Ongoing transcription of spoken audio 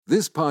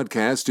This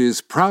podcast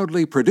is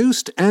proudly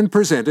produced and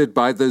presented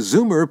by the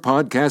Zoomer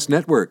Podcast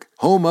Network,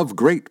 home of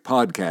great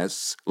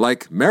podcasts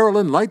like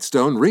Marilyn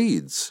Lightstone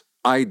Reads,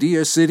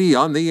 Idea City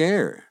on the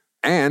Air,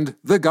 and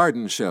The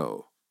Garden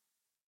Show.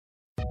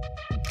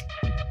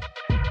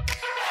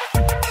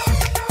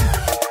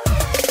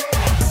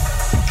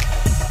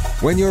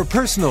 When your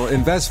personal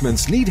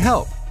investments need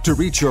help to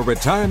reach your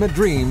retirement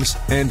dreams,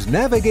 and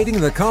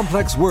navigating the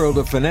complex world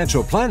of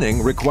financial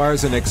planning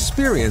requires an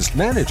experienced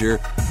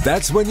manager,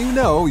 that's when you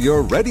know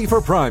you're ready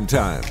for prime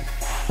time.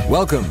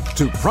 Welcome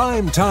to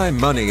Prime Time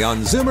Money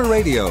on Zoomer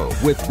Radio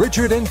with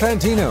Richard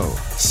Infantino,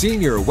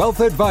 Senior Wealth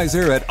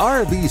Advisor at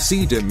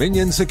RBC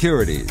Dominion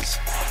Securities.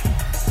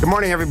 Good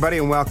morning, everybody,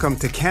 and welcome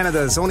to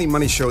Canada's only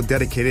money show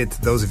dedicated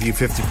to those of you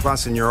 50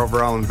 plus in your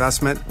overall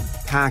investment,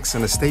 tax,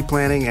 and estate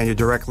planning, and your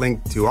direct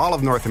link to all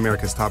of North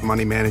America's top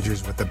money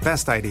managers with the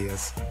best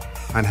ideas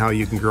on how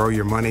you can grow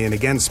your money. And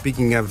again,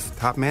 speaking of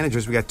top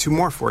managers, we got two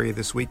more for you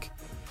this week.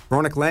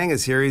 Rounak Langhe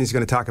is here, and he's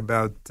going to talk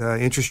about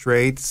interest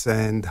rates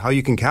and how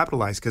you can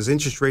capitalize, because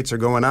interest rates are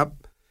going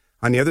up.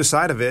 On the other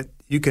side of it,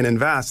 you can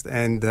invest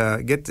and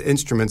get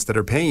instruments that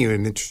are paying you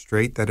an interest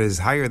rate that is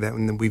higher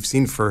than we've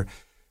seen for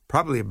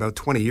probably about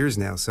 20 years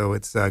now. So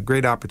it's a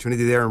great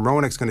opportunity there. And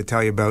Rounak's going to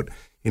tell you about,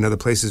 the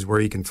places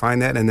where you can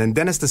find that. And then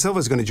Dennis De Silva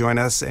is going to join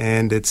us,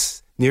 and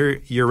it's near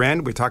year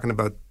end. We're talking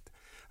about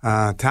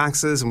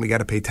taxes, and we got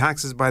to pay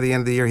taxes by the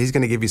end of the year. He's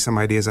going to give you some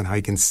ideas on how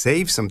you can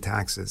save some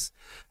taxes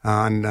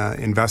on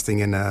investing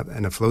in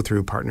a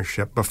flow-through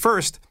partnership. But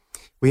first,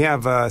 we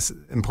have an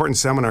important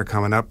seminar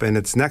coming up, and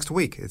it's next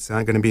week. It's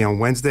going to be on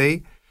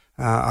Wednesday,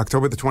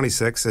 October the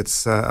 26th.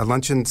 It's a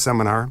luncheon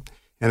seminar.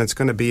 And it's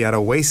going to be at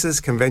Oasis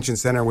Convention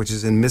Center, which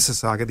is in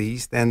Mississauga, the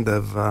east end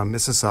of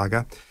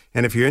Mississauga.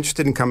 And if you're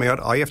interested in coming out,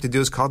 all you have to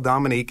do is call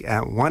Dominique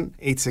at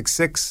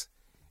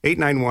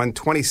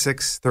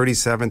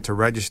 1-866-891-2637 to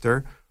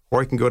register.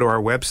 Or you can go to our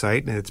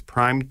website, and it's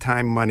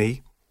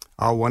primetimemoney,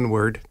 all one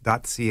word,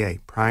 .ca,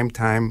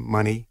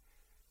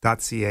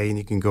 primetimemoney.ca, and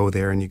you can go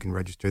there and you can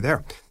register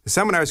there. The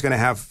seminar is going to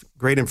have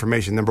great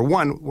information. Number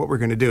one, what we're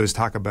going to do is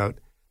talk about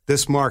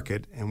this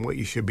market and what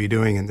you should be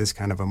doing in this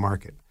kind of a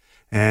market.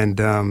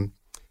 And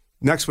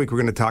next week, we're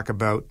going to talk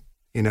about,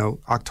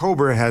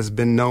 October has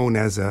been known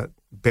as a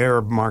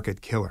bear market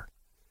killer.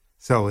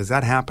 So is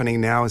that happening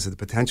now? Is it the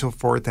potential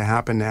for it to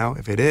happen now?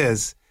 If it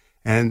is,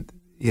 and,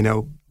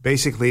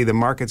 basically the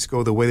markets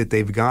go the way that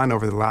they've gone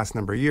over the last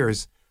number of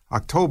years,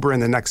 October and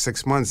the next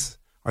 6 months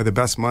are the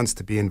best months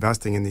to be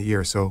investing in the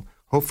year. So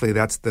hopefully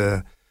that's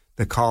the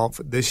call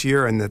for this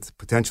year, and that's the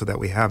potential that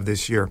we have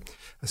this year.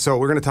 So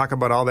we're going to talk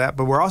about all that,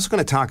 but we're also going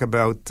to talk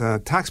about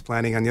tax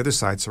planning on the other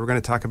side. So we're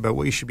going to talk about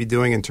what you should be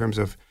doing in terms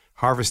of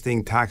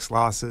harvesting tax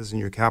losses and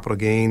your capital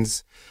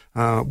gains,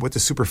 what the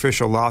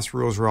superficial loss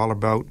rules are all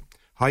about,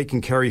 how you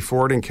can carry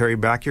forward and carry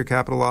back your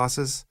capital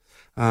losses,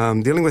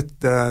 dealing with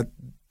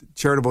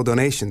charitable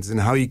donations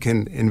and how you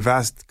can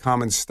invest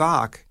common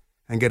stock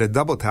and get a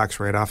double tax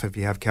write-off if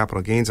you have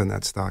capital gains on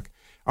that stock,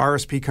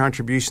 RSP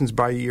contributions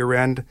by year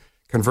end,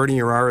 converting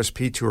your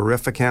RSP to a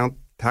RIF account,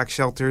 tax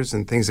shelters,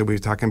 and things that we were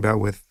talking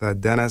about with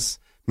Dennis,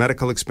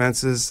 medical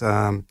expenses,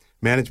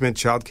 management,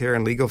 childcare,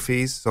 and legal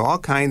fees. So all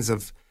kinds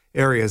of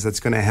areas that's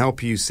going to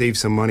help you save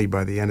some money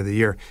by the end of the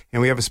year.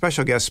 And we have a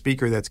special guest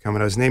speaker that's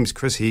coming out. His name is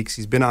Chris Heeks.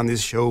 He's been on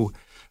this show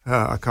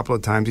a couple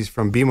of times. He's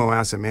from BMO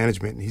Asset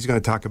Management, and he's going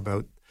to talk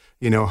about,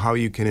 how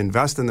you can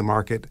invest in the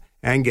market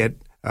and get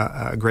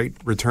a great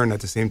return at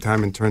the same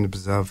time in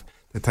terms of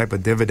the type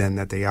of dividend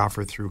that they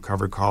offer through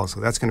covered calls. So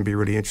that's going to be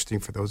really interesting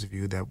for those of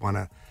you that want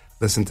to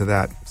listen to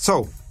that.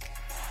 So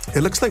it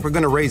looks like we're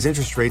going to raise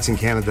interest rates in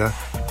Canada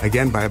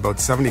again by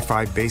about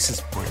 75 basis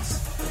points.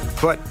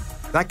 But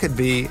that could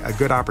be a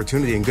good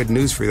opportunity and good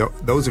news for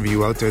those of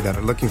you out there that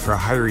are looking for a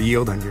higher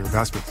yield on your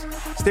investments.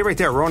 Stay right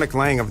there. Rounak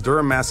Langhe of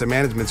Durhan Asset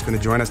Management is going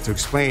to join us to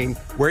explain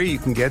where you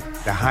can get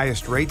the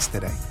highest rates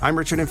today. I'm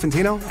Richard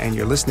Infantino, and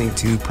you're listening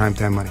to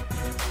Primetime Money.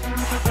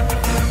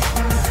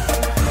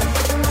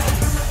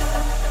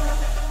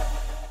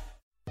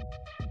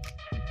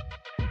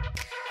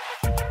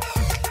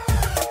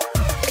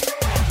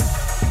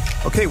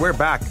 Okay, we're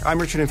back. I'm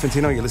Richard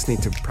Infantino. You're listening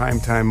to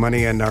Primetime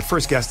Money, and our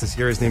first guest is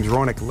here. His name's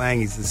Rounak Langhe.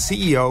 He's the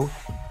CEO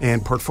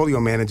and Portfolio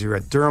Manager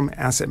at Durhan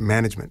Asset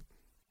Management.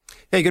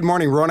 Hey, good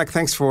morning, Rounak.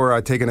 Thanks for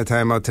taking the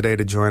time out today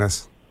to join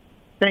us.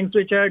 Thanks,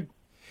 Richard.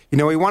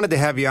 We wanted to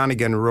have you on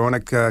again,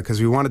 Rounak,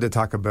 because we wanted to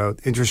talk about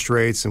interest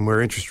rates and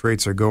where interest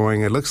rates are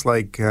going. It looks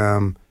like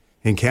in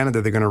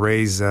Canada they're going to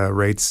raise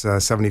rates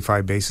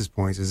 75 basis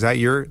points. Is that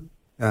your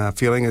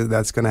feeling that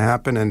that's going to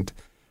happen, and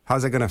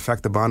how's that going to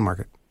affect the bond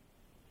market?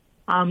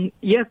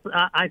 Yes,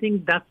 I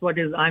think that's what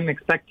I'm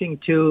expecting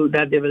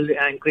that they will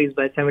increase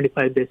by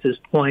 75 basis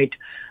point.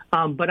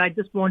 But I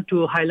just want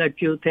to highlight a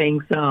few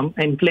things.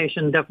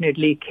 Inflation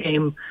definitely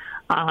came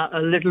a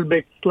little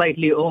bit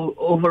slightly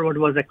over what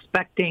was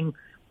expecting.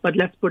 But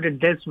let's put it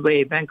this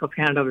way. Bank of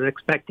Canada was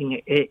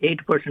expecting a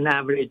 8%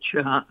 average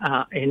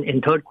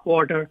in third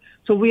quarter.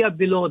 So we are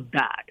below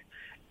that.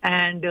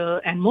 And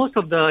most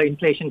of the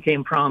inflation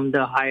came from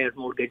the higher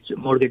mortgage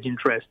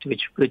interest,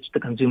 which the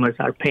consumers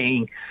are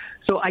paying.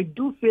 So I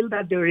do feel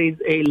that there is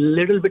a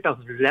little bit of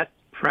less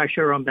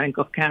pressure on Bank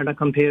of Canada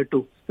compared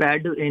to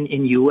Fed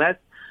in U.S.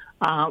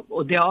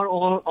 They are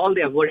all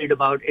they are worried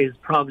about is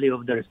probably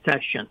of the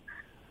recession.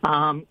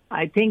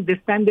 I think this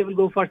time they will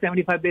go for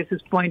 75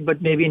 basis points,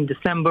 but maybe in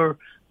December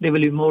they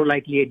will be more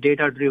likely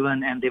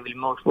data-driven and they will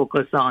more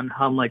focus on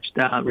how much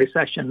the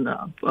recession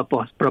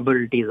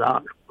probabilities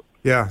are.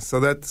 Yeah, so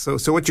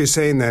what you're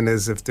saying then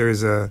is if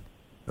there's a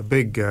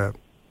big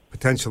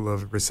potential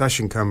of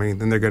recession coming,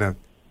 then they're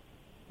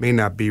may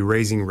not be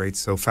raising rates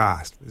so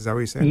fast. Is that what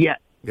you're saying? Yeah.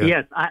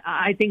 Yes.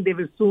 I think they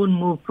will soon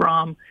move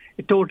from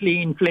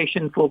totally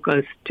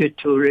inflation-focused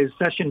to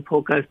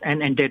recession-focused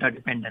and data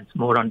dependence,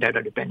 more on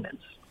data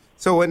dependence.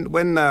 So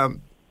when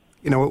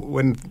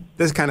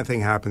this kind of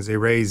thing happens, they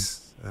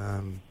raise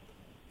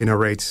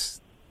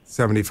rates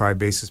 75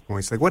 basis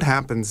points. Like what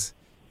happens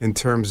in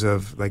terms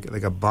of like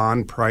a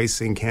bond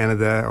price in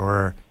Canada,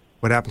 or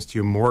what happens to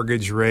your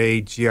mortgage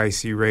rate,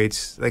 GIC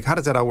rates? Like how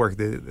does that all work?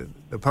 The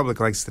public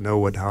likes to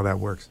know how that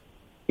works.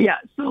 Yeah,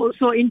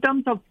 so in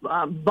terms of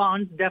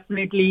bonds,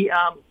 definitely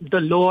the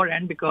lower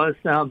end, because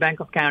Bank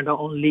of Canada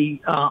only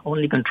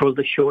controls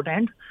the short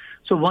end.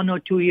 So 1 or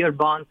 2 year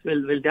bonds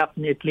will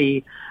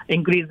definitely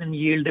increase in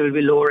yield. They will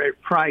be lower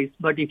at price.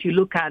 But if you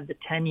look at the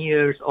 10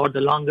 years or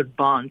the longer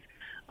bonds,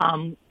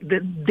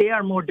 they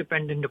are more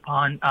dependent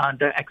upon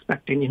the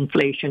expected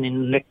inflation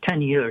in like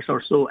 10 years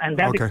or so. And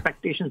that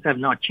expectations have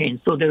not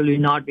changed. So there will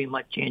not be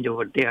much change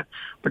over there.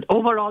 But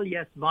overall,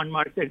 yes, bond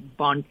market,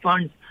 bond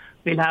funds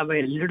will have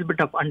a little bit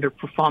of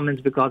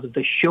underperformance because of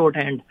the short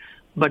end,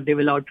 but they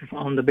will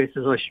outperform on the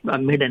basis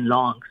of mid and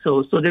long.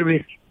 So they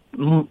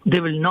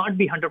will not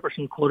be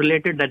 100%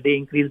 correlated that they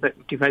increase by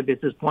 75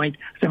 basis points,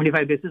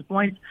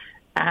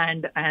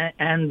 and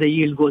the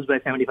yield goes by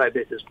 75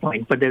 basis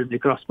points, but there will be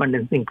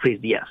correspondence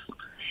increase, yes.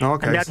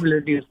 Okay. And that will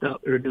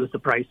reduce the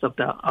price of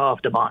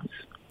the bonds.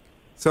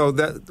 So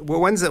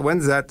when's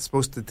that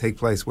supposed to take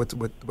place? What's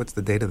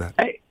the date of that?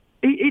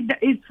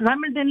 It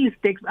simultaneously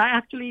takes,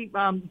 actually,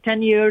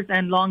 10 years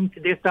and long,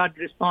 they start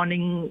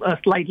responding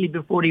slightly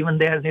before even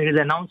there is an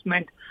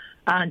announcement.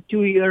 And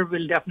 2 year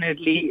will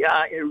definitely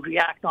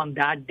react on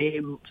that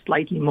day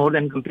slightly more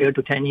than compared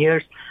to 10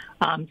 years.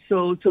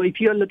 So if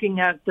you're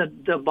looking at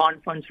the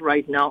bond funds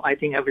right now, I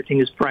think everything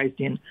is priced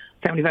in.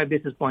 75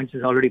 basis points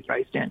is already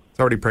priced in. It's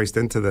already priced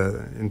into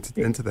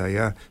that,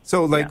 yeah.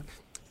 So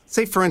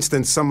say for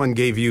instance, someone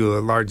gave you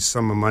a large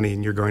sum of money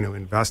and you're going to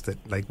invest it.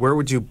 Like where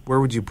would you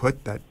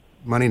put that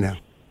money now?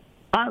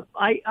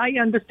 I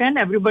understand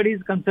everybody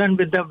is concerned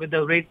with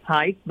the rate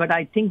hike, but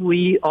I think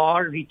we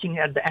are reaching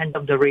at the end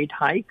of the rate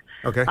hike.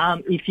 Okay.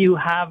 If you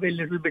have a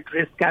little bit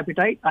risk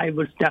appetite, I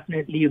would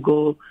definitely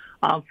go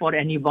for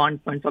any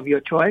bond funds of your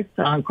choice.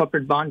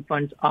 Corporate bond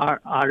funds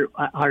are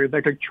a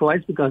better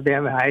choice because they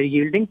have a higher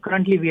yielding.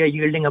 Currently, we are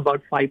yielding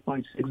about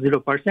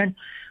 5.60%,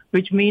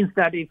 which means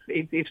that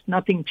if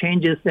nothing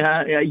changes,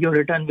 your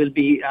return will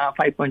be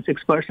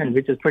 5.6%,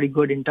 which is pretty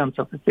good in terms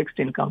of a fixed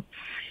income.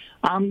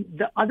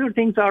 The other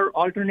things are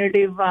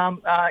alternative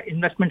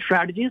investment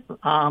strategies.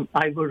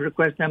 I would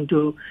request them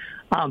to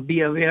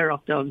be aware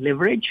of the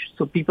leverage.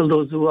 So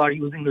those who are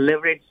using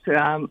leverage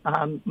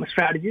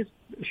strategies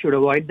should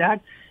avoid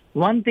that.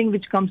 One thing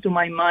which comes to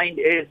my mind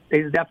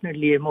is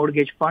definitely a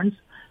mortgage funds.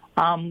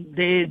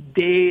 Their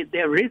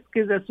risk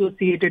is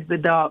associated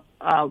with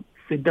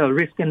the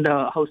risk in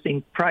the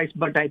housing price,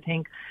 but I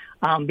think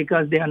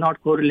because they are not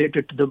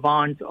correlated to the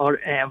bonds or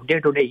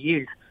day-to-day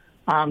yields,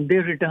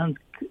 their returns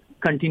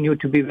continue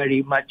to be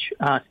very much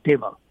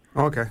stable.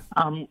 Okay.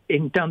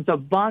 In terms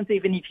of bonds,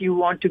 even if you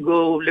want to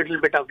go a little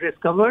bit of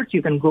risk averse,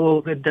 you can go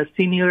with the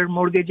senior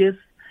mortgages.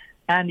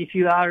 And if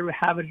you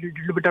have a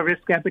little bit of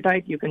risk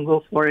appetite, you can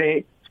go for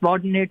a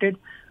subordinated.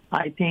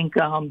 I think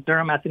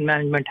Durham Asset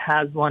Management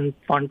has one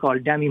fund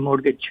called Demi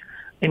Mortgage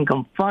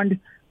Income Fund,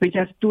 which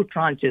has two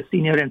tranches,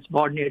 senior and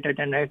subordinated.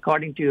 And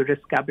according to your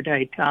risk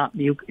appetite,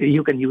 you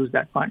can use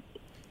that fund.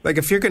 Like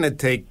if you're going to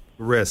take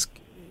risk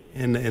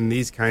in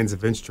these kinds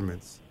of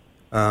instruments,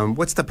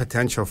 what's the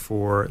potential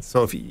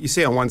so if you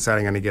say on one side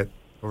I'm going to get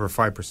over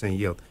 5%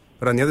 yield,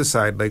 but on the other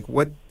side, like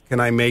what can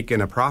I make in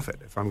a profit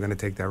if I'm going to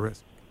take that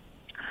risk?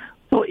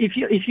 So if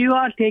you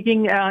are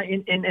taking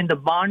in the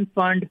bond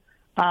fund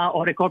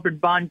or a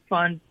corporate bond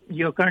fund,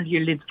 your current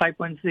yield is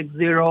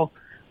 5.60,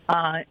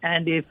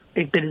 and if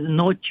there is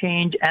no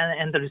change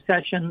and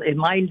a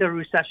milder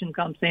recession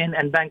comes in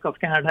and Bank of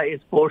Canada is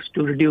forced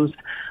to reduce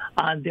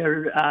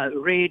their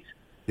rates,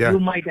 you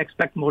might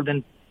expect more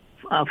than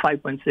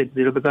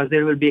 5.60 because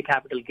there will be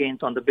capital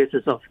gains on the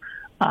basis of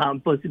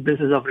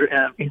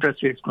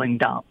interest rates going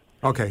down.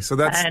 Okay, so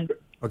that's...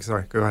 okay,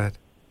 sorry, go ahead.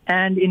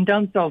 And in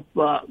terms of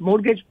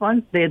mortgage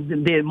funds, they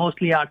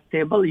mostly are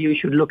stable. You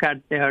should look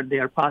at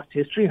their past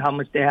history, how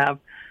much they have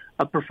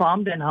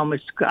performed and how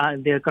much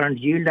their current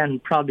yield,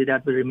 and probably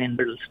that will remain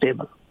little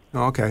stable.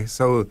 Okay,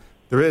 so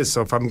there is.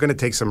 So if I'm going to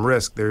take some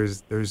risk,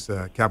 there's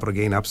capital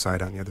gain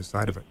upside on the other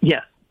side of it.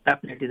 Yes.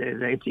 Definitely,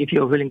 there is. If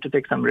you're willing to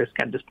take some risk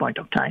at this point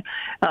of time.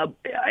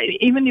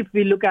 Even if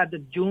we look at the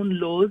June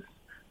lows,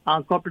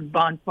 corporate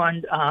bond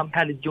fund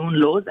had a June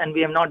lows, and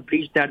we have not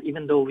breached that,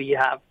 even though we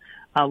have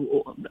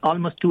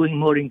almost two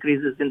more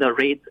increases in the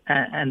rates,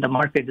 and the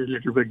market is a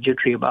little bit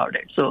jittery about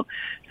it. So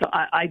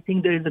I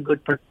think there is a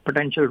good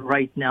potential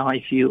right now.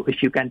 If you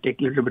can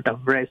take a little bit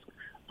of risk,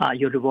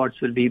 your rewards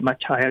will be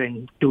much higher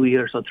in 2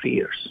 years or 3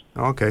 years.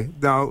 Okay.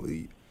 Now,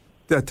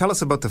 tell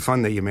us about the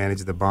fund that you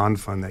manage, the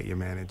bond fund that you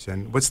manage,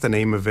 and what's the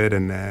name of it,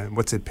 and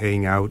what's it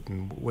paying out,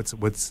 and what's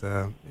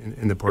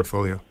in the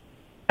portfolio?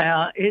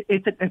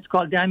 It's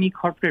called DAMI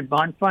Corporate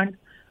Bond Fund.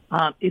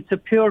 It's a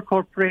pure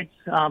corporate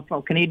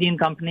for Canadian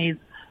companies.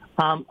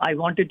 I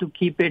wanted to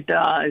keep it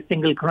a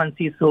single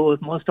currency, so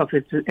most of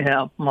it,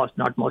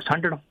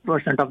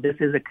 100% of this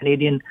is a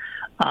Canadian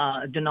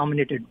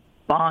denominated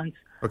bonds.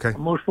 Okay.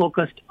 More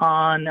focused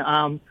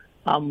on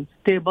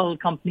stable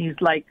companies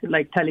like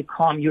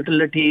telecom,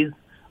 utilities,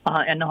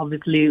 and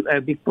obviously a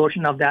big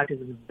portion of that is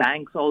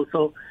banks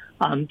also.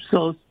 And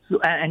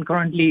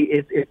currently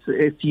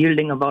it's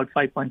yielding about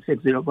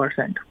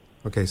 5.60%.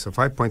 Okay, so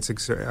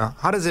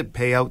 5.6. How does it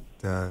pay out,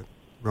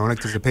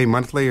 Rounak? Does it pay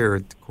monthly or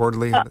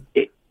quarterly?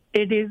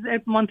 It is a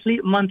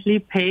monthly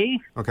pay.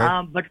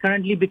 Okay. But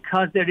currently,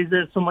 because there is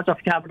so much of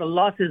capital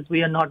losses,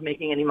 we are not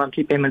making any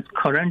monthly payments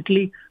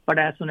currently. But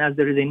as soon as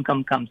there is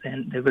income comes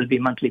in, there will be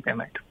monthly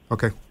payment.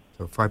 Okay,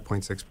 so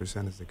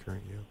 5.6% is the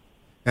current yield.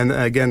 And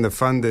again, the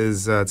fund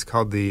is it's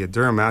called the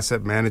Durhan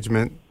Asset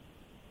Management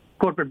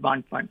Corporate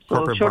Bond Fund. So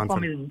Corporate short Bond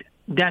form Fund. is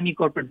DAMI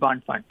Corporate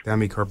Bond Fund.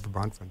 DAMI Corporate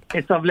Bond Fund.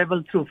 It's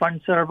available through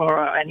FundServe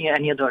or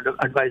any other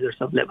advisors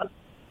available.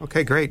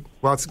 Okay, great.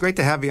 Well, it's great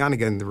to have you on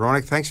again,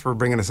 Rounak. Thanks for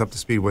bringing us up to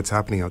speed what's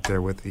happening out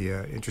there with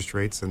the interest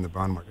rates and the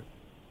bond market.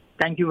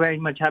 Thank you very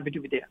much. Happy to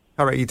be there.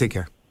 All right, you take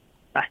care.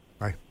 Bye.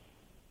 Bye.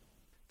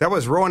 That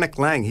was Rounak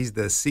Langhe. He's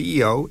the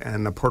CEO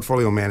and a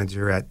portfolio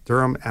manager at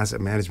Durhan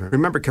Asset Management.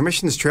 Remember,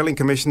 commissions, trailing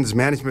commissions,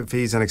 management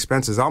fees, and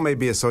expenses all may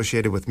be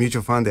associated with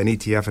mutual fund and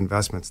ETF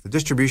investments. The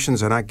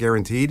distributions are not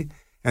guaranteed,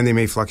 and they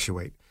may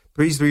fluctuate.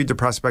 Please read the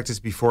prospectus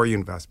before you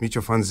invest.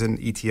 Mutual funds and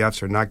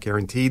ETFs are not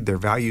guaranteed. Their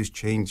values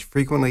change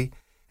frequently,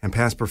 and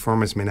past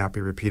performance may not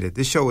be repeated.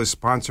 This show is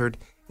sponsored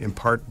in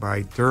part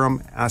by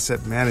Durhan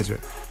Asset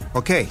Management.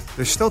 Okay,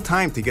 there's still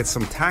time to get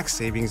some tax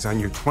savings on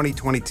your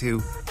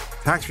 2022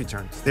 tax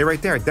returns. Stay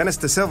right there. Dennis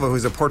De Silva,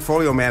 who's a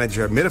portfolio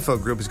manager at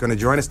Middlefield Group, is going to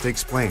join us to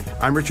explain.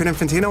 I'm Richard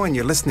Infantino, and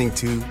you're listening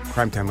to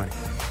Primetime Money.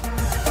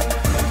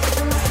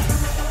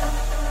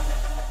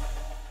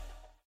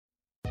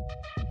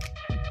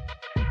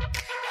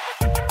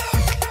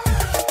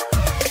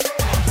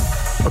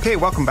 Okay,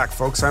 welcome back,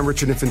 folks. I'm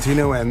Richard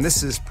Infantino, and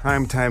this is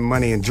Primetime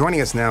Money. And joining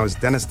us now is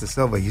Dennis De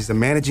Silva. He's the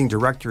managing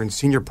director and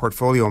senior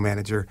portfolio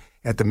manager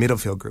at the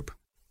Middlefield Group.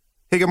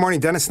 Hey, good morning,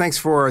 Dennis. Thanks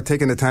for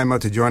taking the time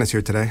out to join us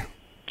here today.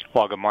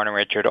 Well, good morning,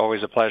 Richard.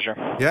 Always a pleasure.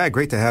 Yeah,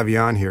 great to have you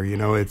on here. You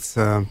know, it's,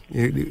 like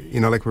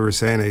we were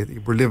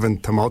saying, we're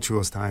living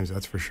tumultuous times,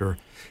 that's for sure.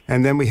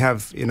 And then we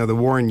have, the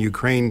war in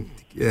Ukraine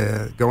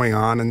going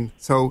on. And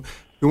so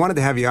we wanted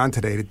to have you on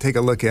today to take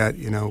a look at,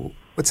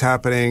 what's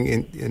happening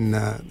in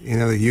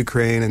the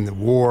Ukraine and the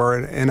war,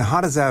 and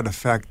how does that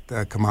affect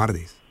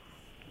commodities?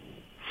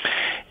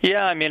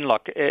 Yeah, I mean,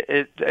 look,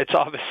 it's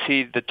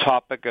obviously the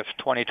topic of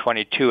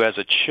 2022, as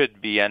it should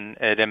be, and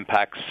it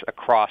impacts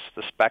across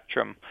the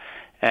spectrum,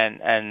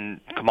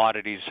 and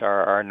commodities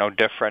are no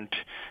different.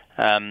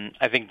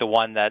 I think the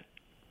one that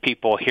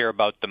people hear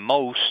about the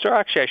most, or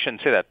actually I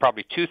shouldn't say that,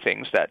 probably two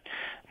things that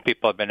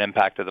people have been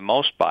impacted the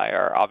most by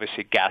are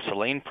obviously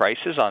gasoline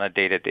prices on a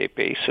day-to-day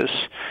basis,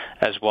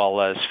 as well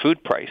as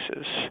food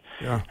prices.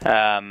 Yeah.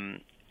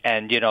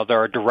 And,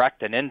 there are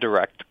direct and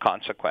indirect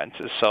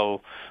consequences. So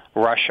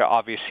Russia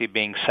obviously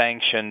being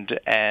sanctioned,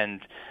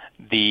 and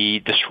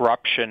the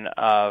disruption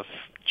of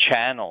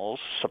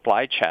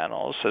supply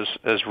channels,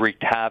 has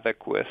wreaked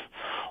havoc with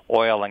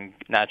oil and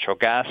natural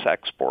gas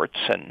exports,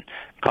 and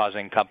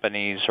causing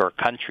companies or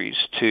countries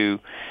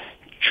to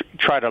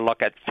try to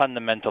look at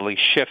fundamentally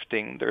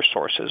shifting their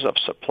sources of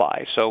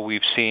supply. So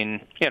we've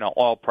seen,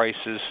 oil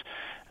prices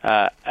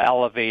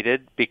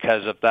elevated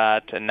because of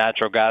that, and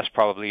natural gas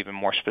probably even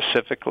more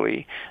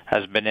specifically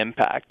has been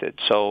impacted.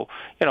 So,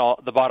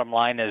 the bottom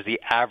line is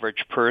the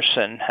average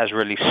person has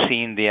really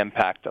seen the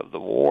impact of the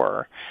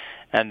war.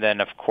 And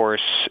then, of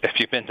course, if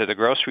you've been to the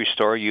grocery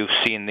store, you've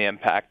seen the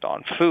impact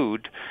on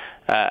food.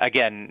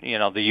 Again,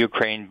 the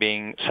Ukraine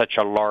being such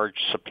a large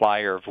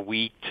supplier of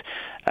wheat,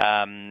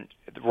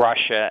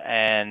 Russia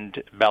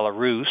and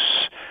Belarus,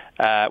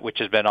 which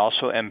has been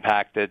also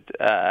impacted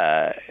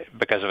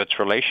because of its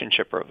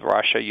relationship with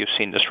Russia. You've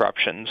seen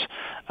disruptions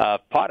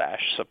of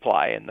potash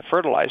supply in the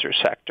fertilizer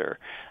sector.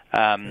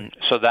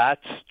 So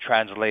that's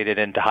translated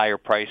into higher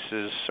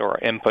prices or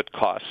input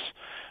costs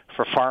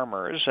for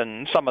farmers,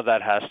 and some of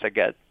that has to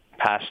get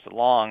passed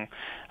along.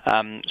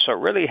 So it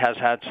really has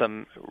had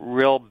some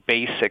real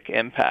basic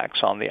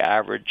impacts on the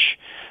average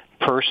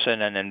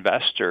person and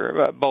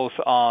investor, both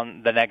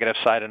on the negative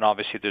side, and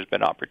obviously there's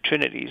been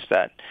opportunities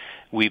that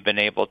we've been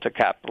able to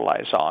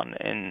capitalize on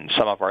in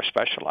some of our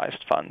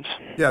specialized funds.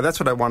 Yeah, that's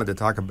what I wanted to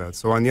talk about.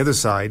 So on the other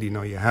side,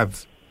 you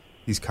have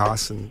these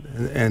costs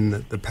and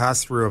the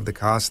pass-through of the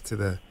cost to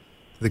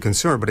the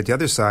consumer, but at the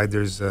other side,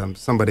 there's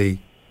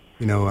somebody,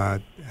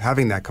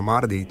 having that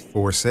commodity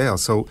for sale.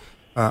 So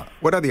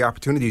what are the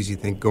opportunities you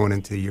think going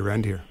into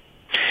year-end here?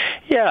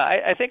 Yeah,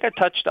 I think I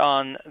touched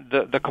on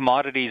the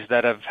commodities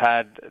that have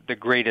had the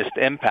greatest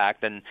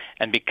impact, and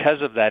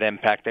because of that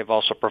impact, they've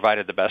also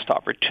provided the best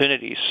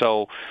opportunities.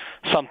 So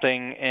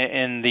something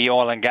in the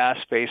oil and gas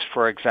space,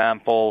 for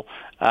example,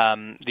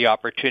 the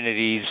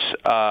opportunities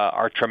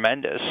are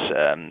tremendous,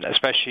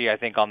 especially I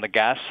think on the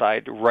gas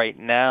side. Right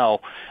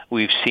now,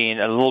 we've seen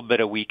a little bit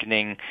of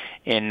weakening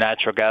in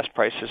natural gas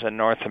prices in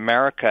North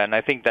America, and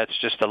I think that's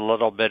just a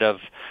little bit of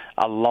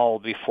a lull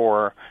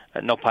before,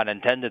 no pun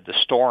intended, the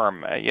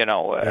storm.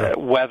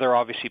 Weather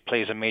obviously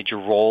plays a major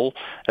role,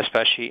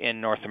 especially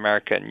in North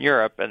America and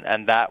Europe,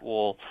 and that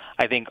will,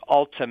 I think,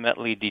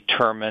 ultimately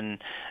determine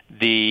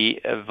the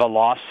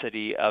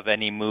velocity of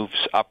any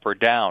moves up or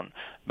down.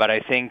 But I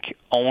think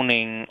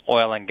owning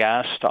oil and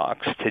gas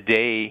stocks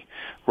today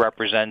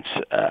represents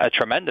a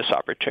tremendous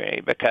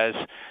opportunity because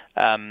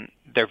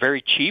they're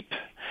very cheap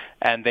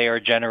and they are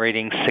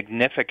generating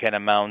significant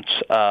amounts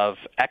of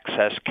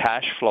excess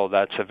cash flow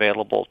that's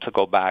available to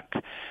go back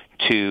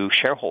to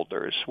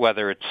shareholders,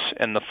 whether it's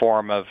in the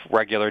form of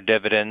regular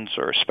dividends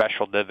or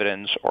special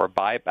dividends or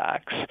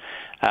buybacks.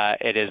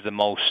 It is the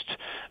most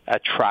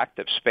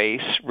attractive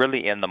space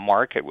really in the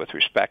market with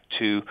respect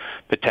to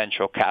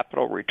potential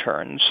capital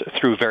returns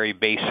through very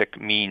basic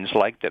means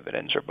like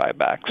dividends or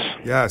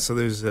buybacks. Yeah, so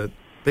there's a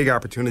big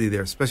opportunity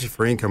there, especially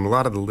for income. A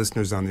lot of the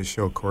listeners on this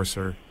show, of course,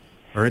 are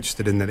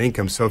interested in that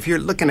income. So if you're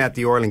looking at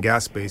the oil and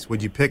gas space,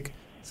 would you pick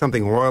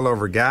something oil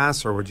over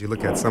gas, or would you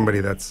look at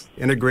somebody that's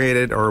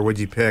integrated, or would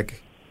you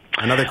pick,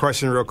 another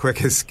question real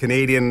quick, is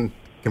Canadian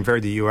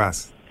compared to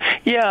U.S.?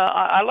 Yeah,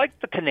 I like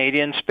the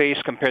Canadian space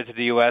compared to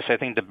the U.S. I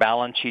think the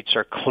balance sheets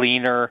are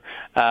cleaner.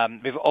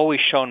 They've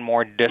always shown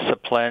more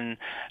discipline.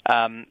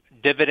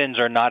 Dividends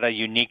are not a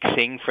unique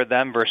thing for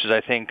them versus I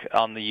think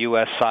on the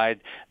U.S. side,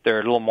 they're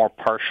a little more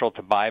partial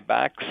to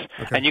buybacks.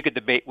 Okay. And you could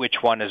debate which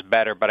one is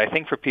better, but I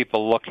think for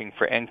people looking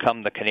for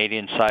income, the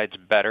Canadian side's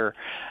better.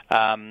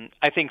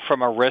 I think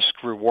from a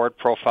risk-reward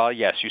profile,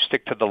 yes, you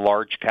stick to the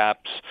large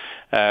caps.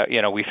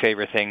 We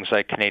favor things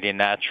like Canadian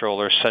Natural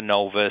or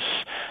Cenovus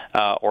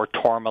or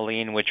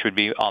Tourmaline, which would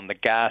be on the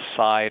gas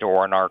side,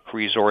 or in ARC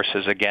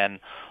Resources, again,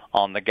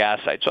 on the gas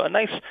side. So a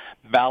nice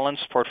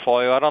balanced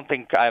portfolio. I don't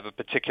think I have a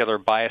particular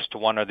bias to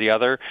one or the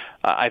other.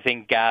 I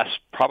think gas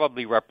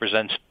probably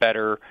represents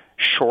better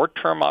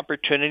short-term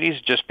opportunities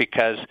just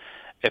because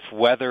if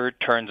weather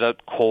turns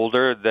out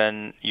colder,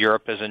 then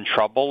Europe is in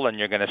trouble and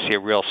you're going to see a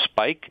real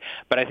spike.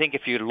 But I think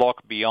if you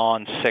look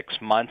beyond 6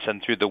 months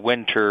and through the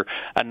winter,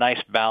 a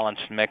nice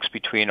balanced mix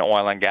between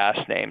oil and gas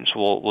names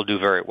will do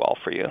very well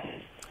for you.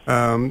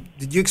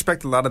 Did you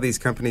expect a lot of these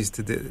companies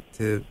to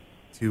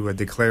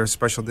declare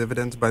special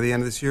dividends by the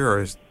end of this year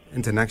or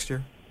into next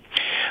year?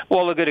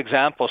 Well, a good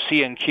example,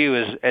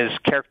 C&Q has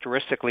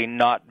characteristically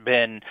not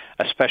been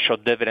a special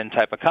dividend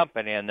type of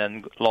company, and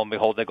then lo and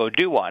behold, they go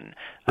do one.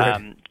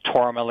 Right.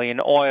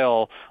 Tourmaline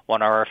Oil,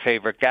 one of our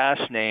favorite gas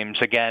names,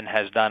 again,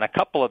 has done a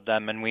couple of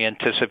them, and we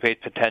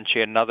anticipate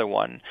potentially another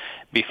one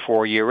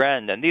before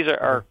year-end. And these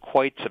are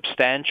quite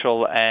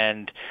substantial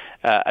and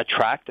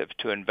attractive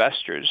to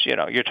investors.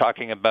 You're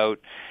talking about,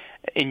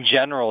 in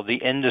general, the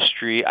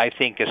industry, I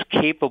think, is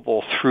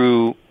capable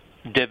through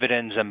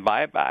dividends and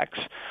buybacks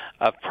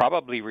of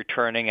probably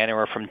returning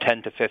anywhere from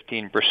 10 to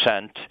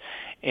 15%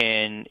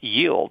 in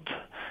yield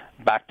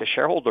back to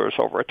shareholders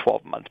over a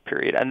 12-month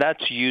period. And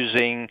that's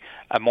using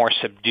a more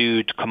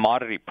subdued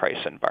commodity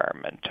price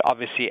environment.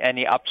 Obviously,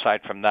 any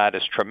upside from that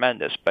is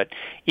tremendous. But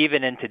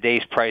even in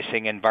today's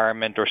pricing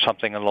environment or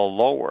something a little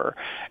lower,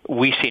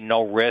 we see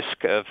no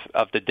risk of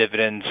the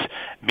dividends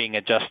being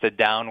adjusted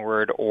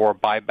downward or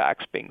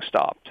buybacks being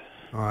stopped.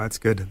 Oh, that's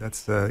good.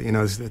 That's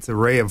it's a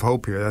ray of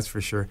hope here. That's for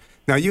sure.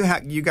 Now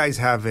you guys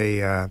have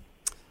an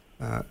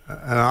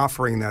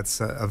offering that's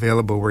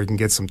available where you can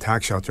get some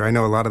tax shelter. I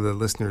know a lot of the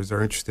listeners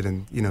are interested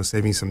in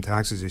saving some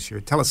taxes this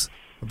year. Tell us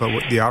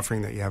about the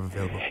offering that you have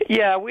available.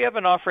 Yeah, we have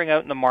an offering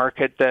out in the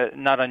market that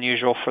not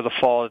unusual for the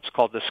fall. It's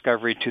called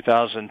Discovery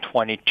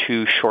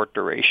 2022 Short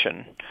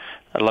Duration,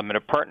 a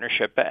limited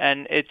partnership.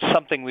 And it's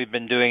something we've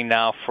been doing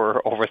now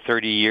for over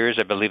 30 years.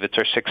 I believe it's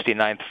our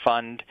 69th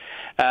fund.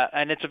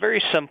 And it's a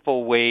very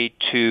simple way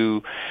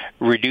to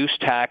reduce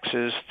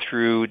taxes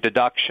through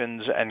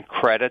deductions and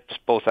credits,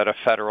 both at a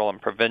federal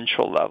and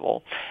provincial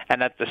level.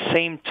 And at the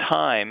same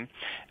time,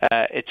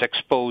 it's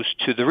exposed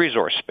to the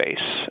resource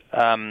space.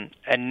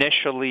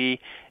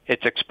 Initially,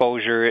 its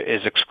exposure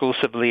is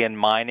exclusively in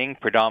mining,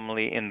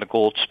 predominantly in the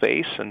gold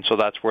space, and so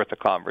that's worth a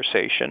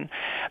conversation.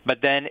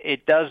 But then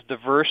it does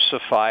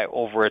diversify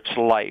over its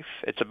life.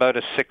 It's about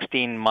a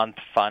 16-month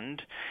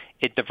fund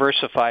it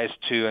diversifies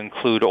to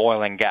include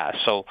oil and gas.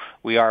 So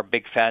we are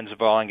big fans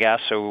of oil and gas,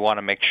 so we want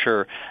to make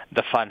sure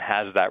the fund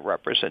has that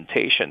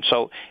representation.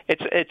 So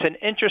it's an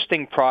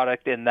interesting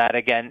product in that,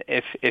 again,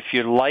 if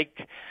you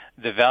like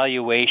the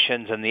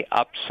valuations and the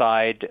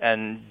upside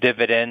and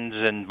dividends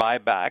and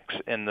buybacks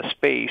in the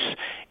space,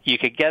 you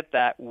could get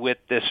that with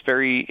this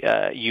very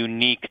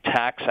unique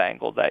tax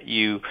angle that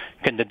you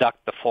can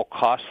deduct the full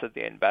cost of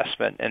the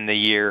investment in the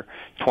year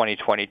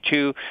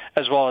 2022,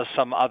 as well as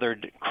some other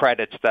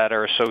credits that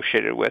are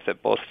associated with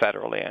it, both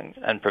federally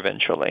and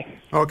provincially.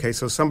 Okay,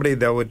 so somebody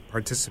that would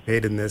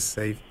participate in this,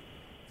 say,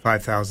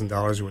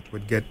 $5,000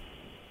 would get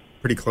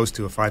pretty close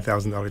to a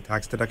 $5,000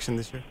 tax deduction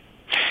this year?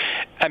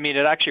 I mean,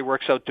 it actually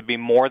works out to be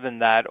more than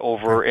that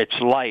over its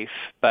life,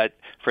 but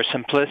for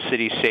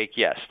simplicity's sake,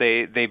 yes.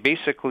 They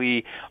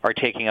basically are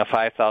taking a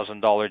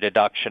 $5,000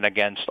 deduction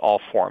against all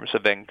forms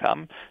of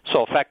income.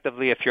 So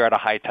effectively, if you're at a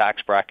high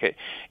tax bracket,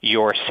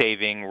 you're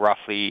saving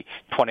roughly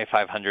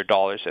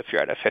 $2,500 if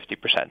you're at a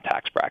 50%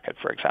 tax bracket,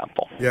 for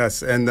example.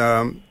 Yes, and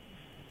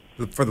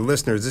for the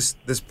listeners,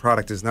 this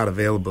product is not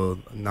available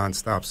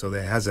nonstop, so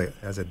it has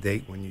a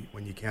date when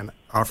you can't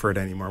offer it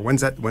anymore. When's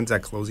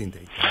that closing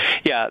date?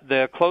 Yeah,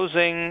 the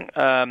closing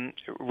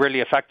really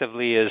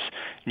effectively is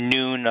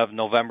noon of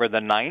November the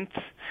 9th.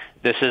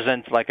 This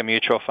isn't like a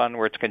mutual fund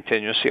where it's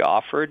continuously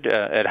offered.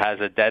 It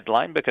has a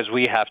deadline because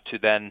we have to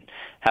then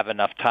have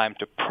enough time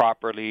to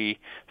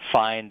properly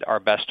find our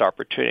best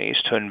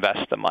opportunities to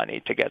invest the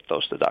money to get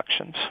those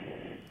deductions.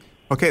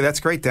 Okay, that's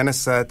great,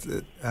 Dennis.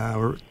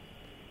 We're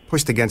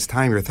pushed against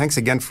time here. Thanks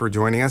again for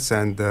joining us,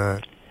 and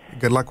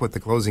good luck with the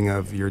closing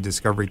of your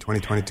Discovery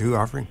 2022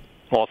 offering.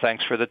 Well,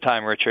 thanks for the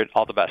time, Richard.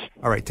 All the best.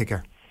 All right, take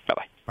care.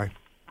 Bye-bye. Bye.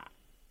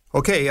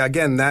 Okay,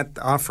 again, that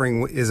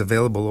offering is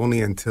available only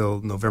until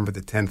November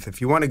the 10th.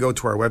 If you want to go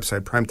to our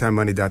website,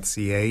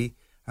 primetimemoney.ca,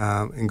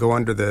 and go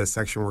under the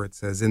section where it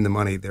says In the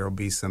Money, there will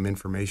be some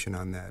information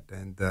on that.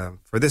 And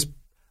for this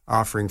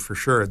offering, for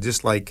sure,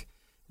 just like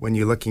when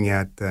you're looking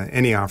at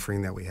any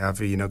offering that we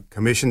have,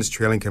 commissions,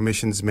 trailing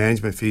commissions,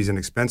 management fees, and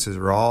expenses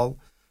are all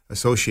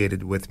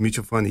associated with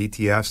mutual fund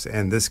ETFs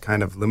and this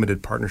kind of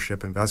limited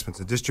partnership investments.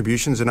 The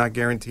distributions are not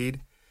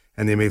guaranteed,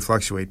 and they may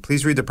fluctuate.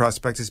 Please read the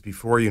prospectus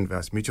before you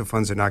invest. Mutual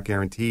funds are not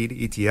guaranteed.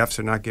 ETFs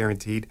are not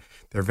guaranteed.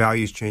 Their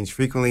values change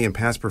frequently, and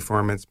past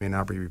performance may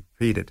not be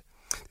repeated.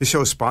 This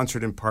show is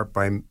sponsored in part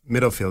by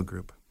Middlefield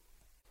Group.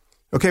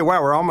 Okay,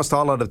 wow, we're almost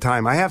all out of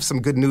time. I have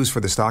some good news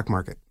for the stock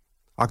market.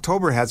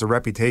 October has a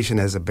reputation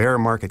as a bear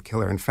market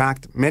killer. In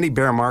fact, many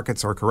bear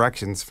markets or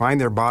corrections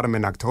find their bottom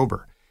in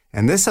October.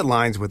 And this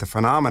aligns with the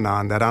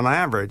phenomenon that on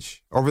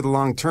average, over the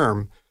long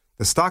term,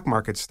 the stock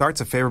market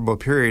starts a favorable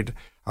period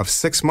of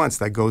 6 months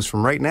that goes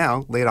from right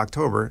now, late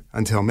October,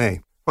 until May.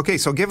 Okay,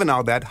 so given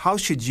all that, how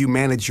should you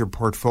manage your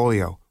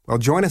portfolio? Well,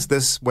 join us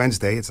this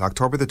Wednesday. It's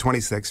October the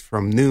 26th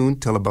from noon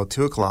till about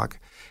 2 o'clock.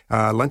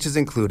 Lunch is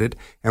included,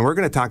 and we're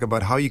going to talk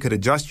about how you could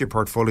adjust your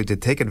portfolio to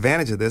take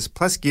advantage of this,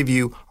 plus give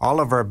you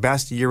all of our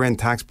best year-end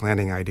tax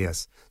planning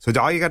ideas. So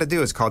all you got to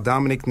do is call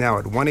Dominique now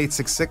at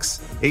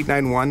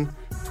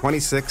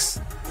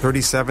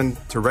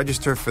 1-866-891-2637 to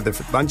register for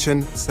the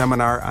luncheon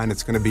seminar, and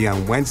it's going to be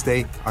on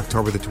Wednesday,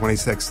 October the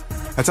 26th.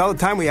 That's all the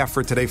time we have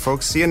for today,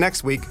 folks. See you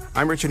next week.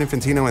 I'm Richard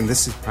Infantino, and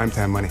this is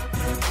Primetime Money.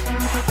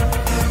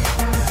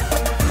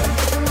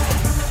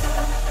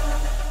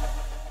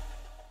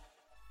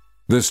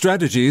 The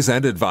strategies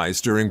and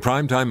advice during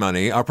Primetime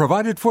Money are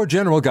provided for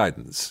general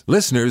guidance.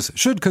 Listeners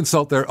should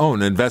consult their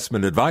own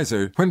investment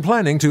advisor when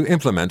planning to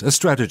implement a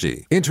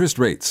strategy. Interest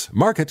rates,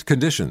 market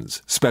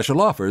conditions, special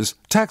offers,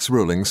 tax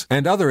rulings,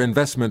 and other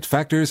investment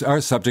factors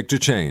are subject to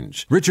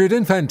change. Richard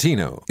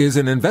Infantino is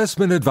an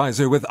investment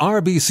advisor with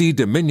RBC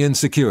Dominion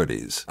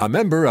Securities, a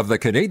member of the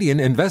Canadian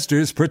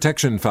Investors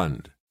Protection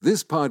Fund.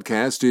 This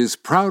podcast is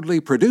proudly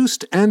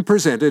produced and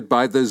presented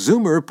by the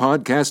Zoomer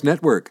Podcast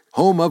Network,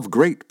 home of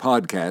great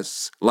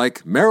podcasts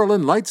like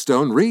Marilyn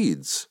Lightstone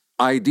Reads,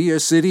 Idea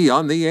City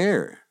on the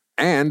Air,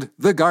 and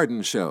The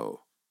Garden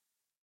Show.